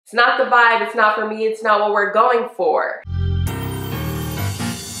It's not the vibe, it's not for me, it's not what we're going for.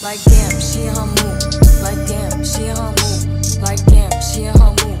 Like damn, she in her mood. Like damn, she in her mood. Like damn, she in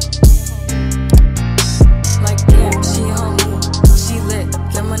her mood. Like damn, she in her mood. She lit,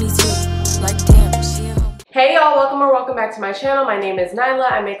 get money too. Like damn, she in her mood. Hey y'all, welcome back to my channel. My name is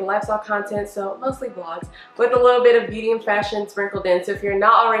Nyla. I make lifestyle content, so mostly vlogs, with a little bit of beauty and fashion sprinkled in. So if you're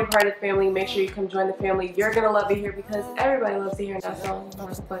not already part of the family, make sure you come join the family. You're gonna love it here because everybody loves it here, and that's all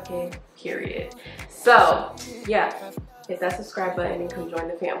fucking period. So yeah, hit that subscribe button and come join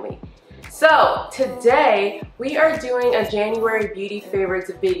the family. So today we are doing a January beauty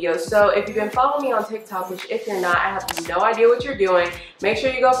favorites video. So if you've been following me on TikTok, which if you're not, I have no idea what you're doing, make sure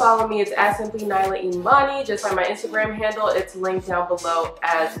you go follow me. It's at simply Nyla Imani, just like my Instagram handle. It's linked down below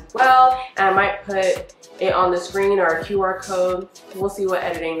as well, and I might put it on the screen or a QR code. We'll see what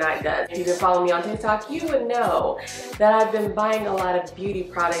editing night does. If you've been following me on TikTok, you would know that I've been buying a lot of beauty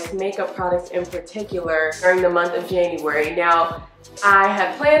products, makeup products in particular, during the month of January. Now, I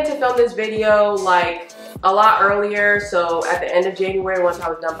had planned to film this video like a lot earlier, so at the end of January once I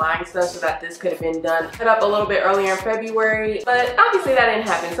was done buying stuff, so that this could have been done, put up a little bit earlier in February, but obviously that didn't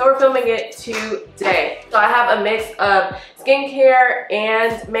happen, so we're filming it today. So I have a mix of skincare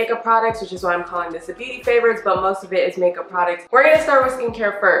and makeup products, which is why I'm calling this a beauty favorites, but most of it is makeup products. We're gonna start with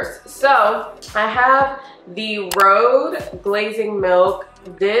skincare first. So I have the Rhode Glazing Milk.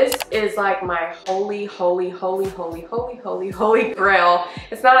 This is like my holy grail.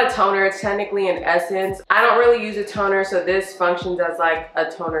 It's not a toner, it's technically an essence. I don't really use a toner, so this functions as like a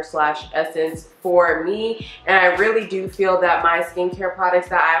toner slash essence for me. And I really do feel that my skincare products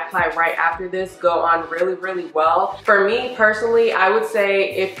that I apply right after this go on really well. For me personally, I would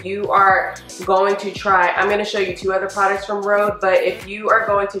say if you are going to try, I'm gonna show you two other products from Rhode, but if you are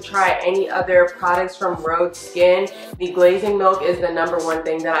going to try any other products from Rhode Skin, the Glazing Milk is the #1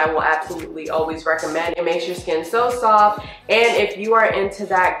 thing that I will absolutely always recommend. It makes your skin so soft, and if you are into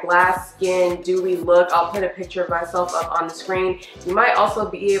that glass skin, dewy look, I'll put a picture of myself up on the screen. You might also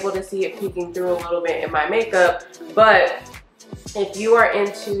be able to see it peeking through a little bit in my makeup, but if you are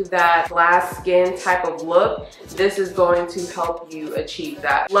into that glass skin type of look, this is going to help you achieve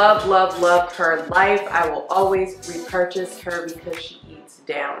that. Love her life. I will always repurchase her because she eats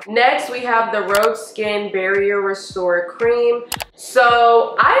down. Next, we have the Rhode Skin Barrier Restore Cream.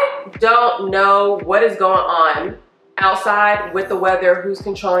 So I don't know what is going on outside with the weather, who's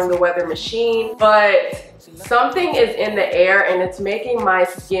controlling the weather machine, but something is in the air and it's making my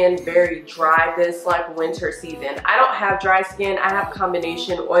skin very dry this like winter season. I don't have dry skin, I have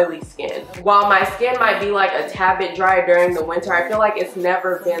combination oily skin. While my skin might be like a tad bit dry during the winter, I feel like it's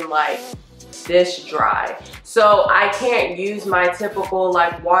never been like this dry. So I can't use my typical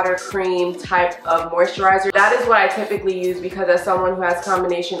like water cream type of moisturizer. That is what I typically use because as someone who has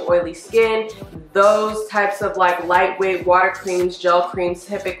combination oily skin, those types of like lightweight water creams, gel creams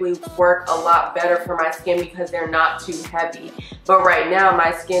typically work a lot better for my skin because they're not too heavy. But right now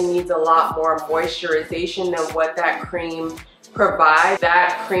my skin needs a lot more moisturization than what that cream provides.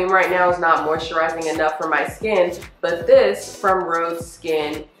 That cream right now is not moisturizing enough for my skin, but this from Rhode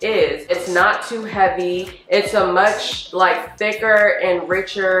Skin is. It's not too heavy. It's a much like thicker and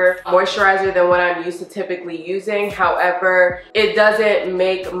richer moisturizer than what I'm used to typically using. However, it doesn't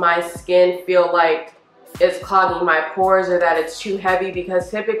make my skin feel like it's clogging my pores or that it's too heavy,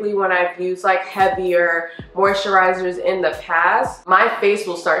 because typically when I've used like heavier moisturizers in the past, my face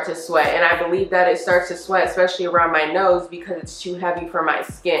will start to sweat, and I believe that it starts to sweat especially around my nose because it's too heavy for my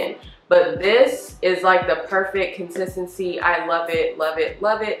skin. But this is like the perfect consistency. I love it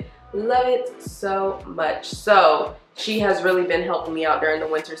so much. So she has really been helping me out during the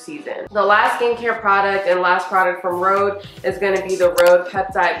winter season. The last skincare product and last product from Rhode is going to be the Rhode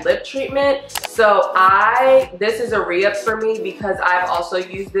Peptide Lip Treatment. So this is a re-up for me because I've also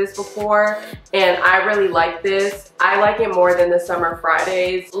used this before and I really like this. I like it more than the Summer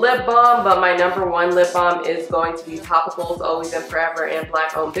Fridays lip balm, but my #1 lip balm is going to be Topicals, Always and Forever, and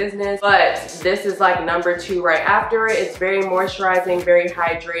Black Owned Business. But this is like #2 right after it. It's very moisturizing, very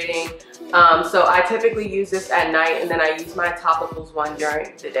hydrating. So I typically use this at night and then I use my Topicals one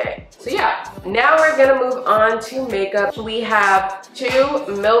during the day. So yeah, now we're gonna move on to makeup. We have two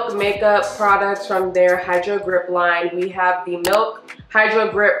Milk makeup products from their Hydro Grip line. We have the Milk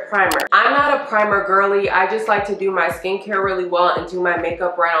Hydro Grip Primer. I'm not a primer girly. I just like to do my skincare really well and do my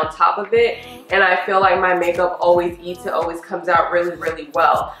makeup right on top of it. And I feel like my makeup always eats, it always comes out really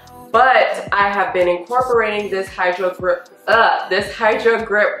well. But I have been incorporating this Hydro Grip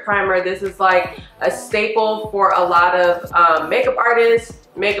primer. This is like a staple for a lot of makeup artists,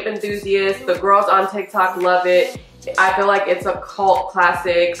 makeup enthusiasts. The girls on TikTok love it. I feel like it's a cult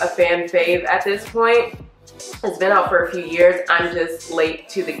classic, a fan fave at this point. It's been out for a few years. I'm just late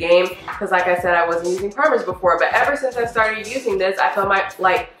to the game because like I said, I wasn't using primers before, but ever since I started using this, I feel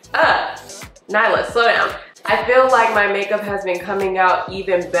Nyla, slow down. I feel like my makeup has been coming out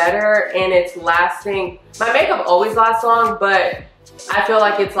even better and it's lasting. My makeup always lasts long, but I feel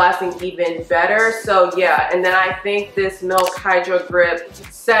like it's lasting even better. So yeah, and then I think this Milk Hydro Grip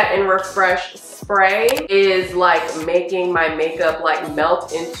Set and Refresh spray is like making my makeup like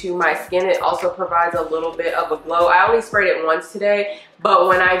melt into my skin. It also provides a little bit of a glow. I only sprayed it once today, but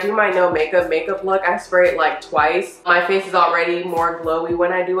when I do my no makeup look, I spray it like twice. My face is already more glowy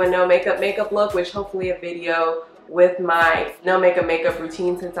when I do a no makeup look, which hopefully a video with my no makeup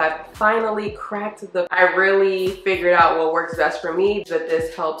routine, since I finally cracked I really figured out what works best for me, but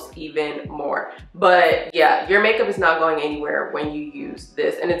this helps even more. But yeah, your makeup is not going anywhere when you use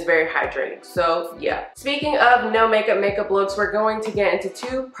this, and it's very hydrating. So yeah. Speaking of no makeup looks, we're going to get into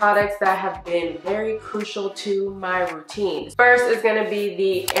two products that have been very crucial to my routine. First is gonna be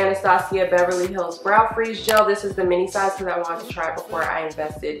the Anastasia Beverly Hills Brow Freeze Gel. This is the mini size because I wanted to try it before I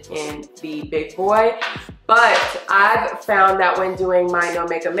invested in the big boy. But I've found that when doing my no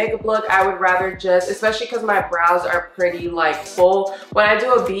makeup look, I would rather just, especially because my brows are pretty like full, when I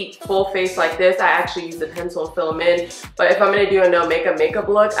do a beat full face like this, I actually use the pencil and fill them in. But if I'm gonna do a no makeup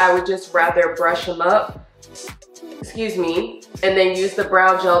look, I would just rather brush them up, excuse me, and then use the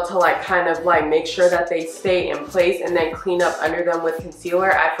brow gel to like kind of like make sure that they stay in place and then clean up under them with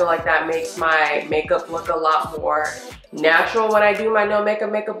concealer. I feel like that makes my makeup look a lot more natural when I do my no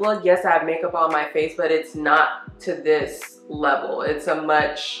makeup look. Yes, I have makeup on my face, but it's not to this level. It's a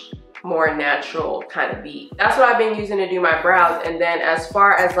much more natural kind of beat. That's what I've been using to do my brows. And then as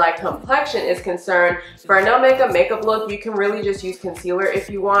far as like complexion is concerned, for a no makeup look, you can really just use concealer if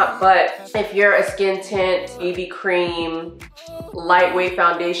you want. But if you're a skin tint, BB cream, lightweight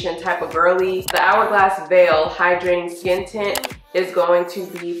foundation type of girly, the Hourglass Veil Hydrating Skin Tint is going to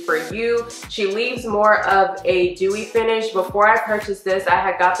be for you. She leaves more of a dewy finish. Before I purchased this, I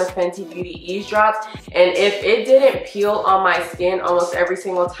had got the Fenty Beauty Ease Drops, and if it didn't peel on my skin almost every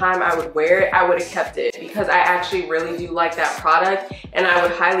single time I would wear it, I would have kept it because I actually really do like that product and I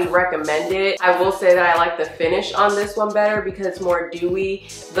would highly recommend it. I will say that I like the finish on this one better because it's more dewy.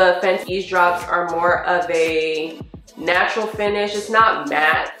 The Fenty Ease Drops are more of a natural finish. It's not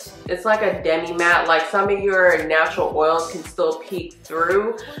matte, it's like a demi matte. Like some of your natural oils can still peek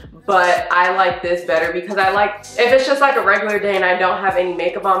through, but I like this better because I like, if it's just like a regular day and I don't have any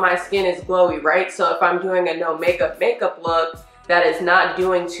makeup on, my skin is glowy, right? So if I'm doing a no makeup look that is not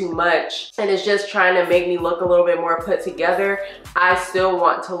doing too much and is just trying to make me look a little bit more put together, I still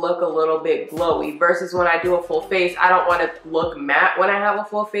want to look a little bit glowy. Versus when I do a full face, I don't want to look matte when I have a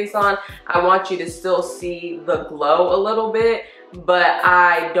full face on. I want you to still see the glow a little bit, but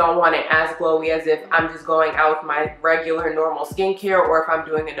I don't want it as glowy as if I'm just going out with my regular normal skincare or if I'm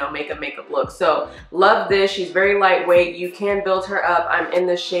doing a no makeup look. So love this. She's very lightweight. You can build her up. I'm in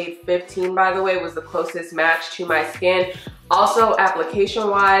the shade 15, by the way. It was the closest match to my skin. Also, application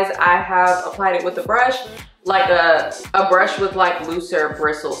wise, I have applied it with a brush, like a brush with like looser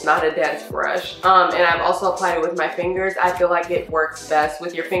bristles, not a dense brush. And I've also applied it with my fingers. I feel like it works best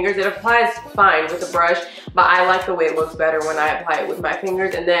with your fingers. It applies fine with the brush, but I like the way it looks better when I apply it with my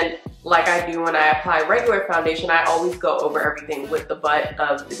fingers. And then like I do when I apply regular foundation, I always go over everything with the butt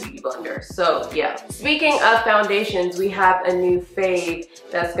of the Beauty Blender. So yeah. Speaking of foundations, we have a new fave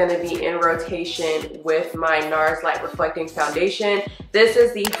that's gonna be in rotation with my NARS Light Reflecting Foundation. This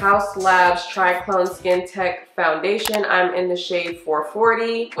is the Haus Labs Triclone Skin Tech Foundation. I'm in the shade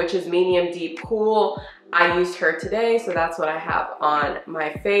 440, which is medium deep cool. I used her today, so that's what I have on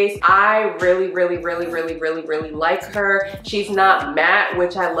my face. I really like her. She's not matte,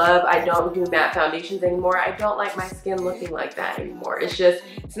 which I love. I don't do matte foundations anymore. I don't like my skin looking like that anymore. It's just,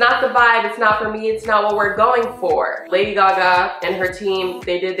 it's not the vibe, it's not for me, it's not what we're going for. Lady Gaga and her team,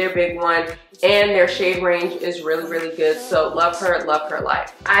 they did their big one, and their shade range is really good. So love her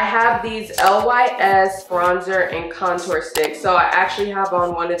life. I have these LYS bronzer and contour sticks. So I actually have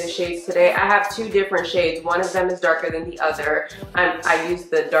on one of the shades today. I have two different shades. One of them is darker than the other. I used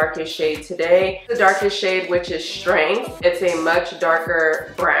the darkest shade today. The darkest shade, which is Strength. It's a much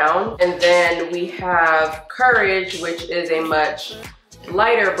darker brown. And then we have Courage, which is a much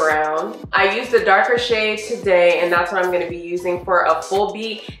lighter brown. I used the darker shade today, and that's what I'm going to be using for a full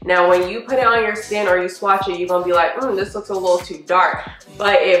beat. Now when you put it on your skin or you swatch it, you're going to be like, this looks a little too dark,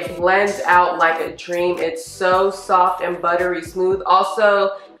 but it blends out like a dream. It's so soft and buttery smooth.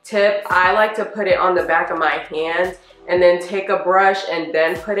 Also, tip, I like to put it on the back of my hand and then take a brush and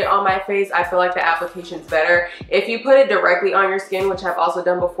then put it on my face, I feel like the application's better. If you put it directly on your skin, which I've also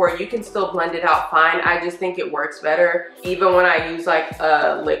done before, you can still blend it out fine. I just think it works better. Even when I use like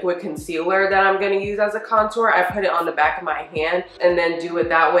a liquid concealer that I'm gonna use as a contour, I put it on the back of my hand and then do it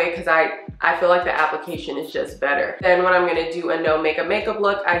that way because I feel like the application is just better. Then when I'm gonna do a no makeup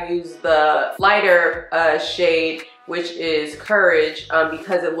look, I use the lighter shade, which is Courage,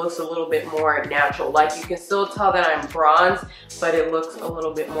 because it looks a little bit more natural. Like, you can still tell that I'm bronzed, but it looks a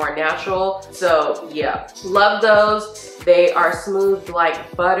little bit more natural. So yeah, love those. They are smooth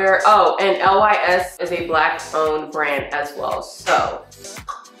like butter. Oh, and LYS is a Black owned brand as well. So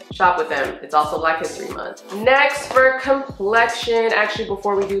shop with them. It's also Black History Month. Next, for complexion, actually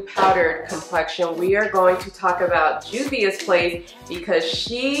before we do powdered complexion, we are going to talk about Juvia's Place because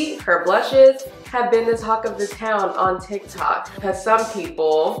her blushes have been the talk of the town on TikTok. Because some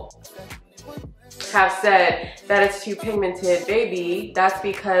people have said that it's too pigmented. Baby, that's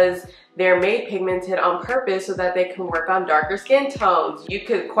because they're made pigmented on purpose so that they can work on darker skin tones. You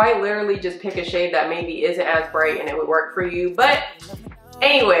could quite literally just pick a shade that maybe isn't as bright and it would work for you. But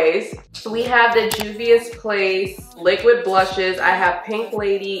anyways, we have the Juvia's Place liquid blushes. I have Pink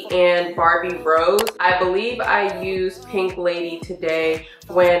Lady and Barbie Rose. I believe I used Pink Lady today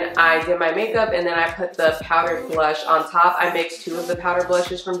when I did my makeup, and then I put the powdered blush on top. I mixed 2 of the powder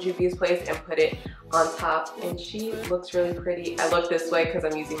blushes from Juvia's Place and put it on top, and she looks really pretty. I look this way because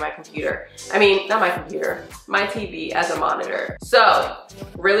I'm using my computer. I mean, not my computer, my TV as a monitor. So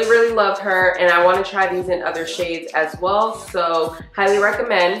really, really love her, and I want to try these in other shades as well, so highly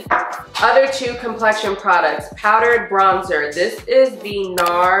recommend. Other 2 complexion products, powdered bronzer. This is the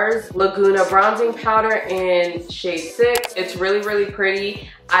NARS Laguna bronzing powder in shade 6. It's really, really pretty.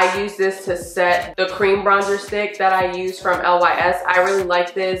 I use this to set the cream bronzer stick that I use from LYS. I really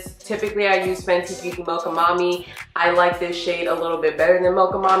like this. Typically I use Fenty Beauty Mocha Mommy. I like this shade a little bit better than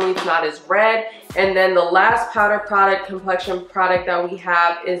Mocha Mommy. It's not as red. And then the last powder product, complexion product that we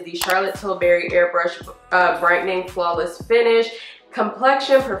have is the Charlotte Tilbury Airbrush Brightening Flawless Finish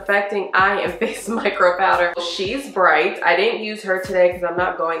Complexion Perfecting Eye and Face Micro Powder. She's bright. I didn't use her today because I'm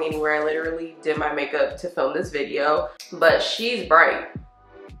not going anywhere. I literally did my makeup to film this video, but she's bright.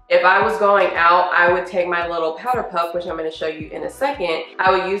 If I was going out, I would take my little powder puff, which I'm going to show you in a second. I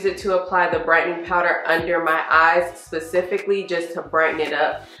would use it to apply the brightening powder under my eyes, specifically just to brighten it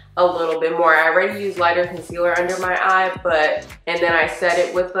up a little bit more. I already used lighter concealer under my eye, and then I set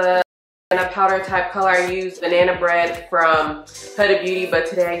it with a powder type color. I used Banana Bread from Huda Beauty, but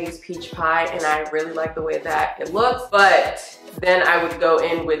today I used Peach Pie, and I really like the way that it looks. But then I would go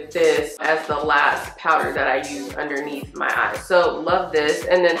in with this as the last powder that I use underneath my eyes. So love this.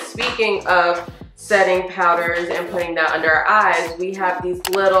 And then speaking of setting powders and putting that under our eyes, we have these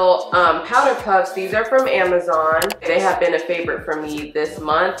little powder puffs. These are from Amazon. They have been a favorite for me this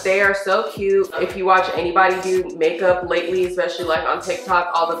month. They are so cute. If you watch anybody do makeup lately, especially like on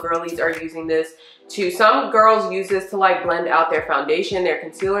TikTok, all the girlies are using this too. Some girls use this to like blend out their foundation, their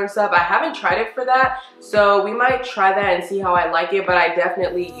concealer and stuff. I haven't tried it for that, so we might try that and see how I like it, but I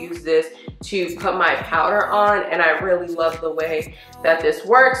definitely use this to put my powder on, and I really love the way that this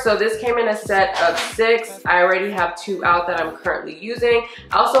works. So this came in a set of 6. I already have 2 out that I'm currently using.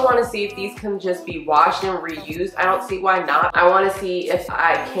 I also want to see if these can just be washed and reused. I don't see why not. I want to see if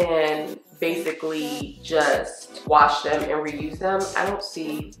I can basically just wash them and reuse them. I don't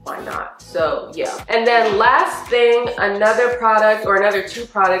see why not. So yeah. And then last thing, another product, or another 2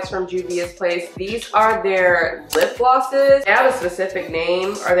 products from Juvia's Place. These are their lip glosses. They have a specific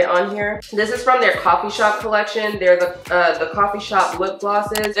name. Are they on here? This is from their coffee shop collection. They're the coffee shop lip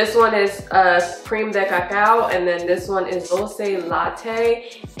glosses. This one is Creme de Cacao, and then this one is Dulce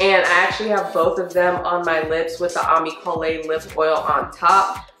Latte. And I actually have both of them on my lips with the Amicole lip oil on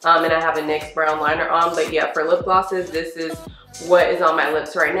top. And I have a NYX brown liner on. But yeah, for lip glosses, this is what is on my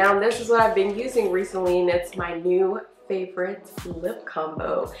lips right now. And this is what I've been using recently, and it's my new favorite lip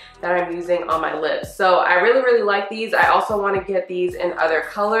combo that I'm using on my lips. So I really, really like these. I also want to get these in other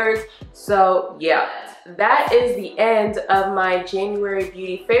colors. So yeah, that is the end of my January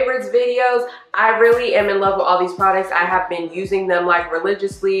beauty favorites videos. I really am in love with all these products. I have been using them like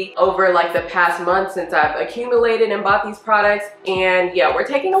religiously over like the past month since I've accumulated and bought these products. And yeah, we're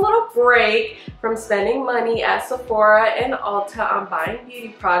taking a little break from spending money at Sephora and Ulta on buying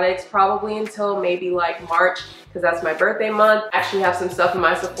beauty products, probably until maybe like March, because that's my birthday month. I actually have some stuff in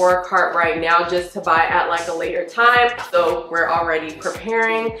my Sephora cart right now just to buy at like a later time. So we're already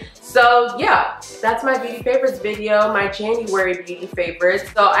preparing. So yeah, that's my my beauty favorites video, my January beauty favorites.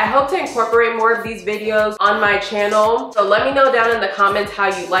 So I hope to incorporate more of these videos on my channel. So let me know down in the comments how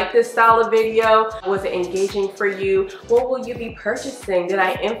you like this style of video. Was it engaging for you? What will you be purchasing? Did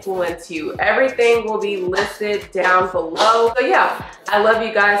I influence you? Everything will be listed down below. So yeah, I love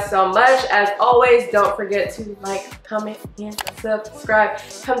you guys so much. As always, don't forget to like, comment, and subscribe.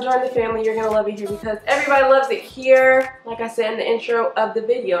 Come join the family. You're gonna love it here because everybody loves it here. Like I said in the intro of the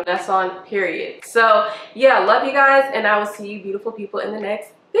video, that's on period. So yeah, love you guys, and I will see you beautiful people in the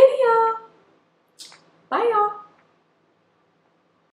next video. Bye y'all.